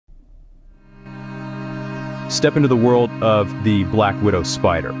step into the world of the black widow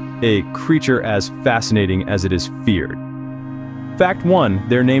spider, a creature as fascinating as it is feared. Fact 1,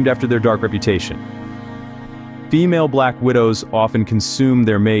 they're named after their dark reputation. Female black widows often consume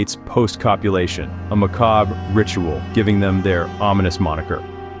their mates post-copulation, a macabre ritual giving them their ominous moniker.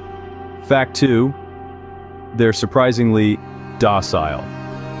 Fact 2, they're surprisingly docile.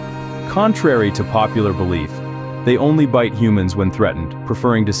 Contrary to popular belief, they only bite humans when threatened,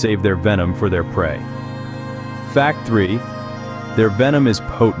 preferring to save their venom for their prey. Fact 3, their venom is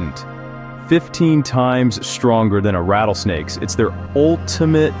potent, 15 times stronger than a rattlesnake's. It's their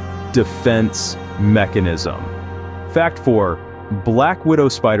ultimate defense mechanism. Fact 4, black widow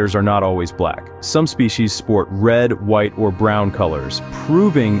spiders are not always black. Some species sport red, white, or brown colors,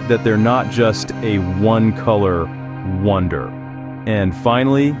 proving that they're not just a one-color wonder. And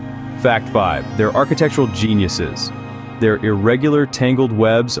finally, fact 5, they're architectural geniuses. Their irregular tangled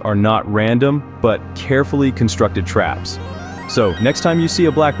webs are not random, but carefully constructed traps. So, next time you see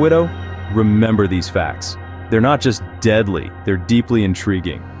a black widow, remember these facts. They're not just deadly, they're deeply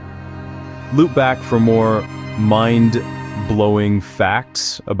intriguing. Loop back for more mind-blowing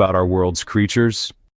facts about our world's creatures.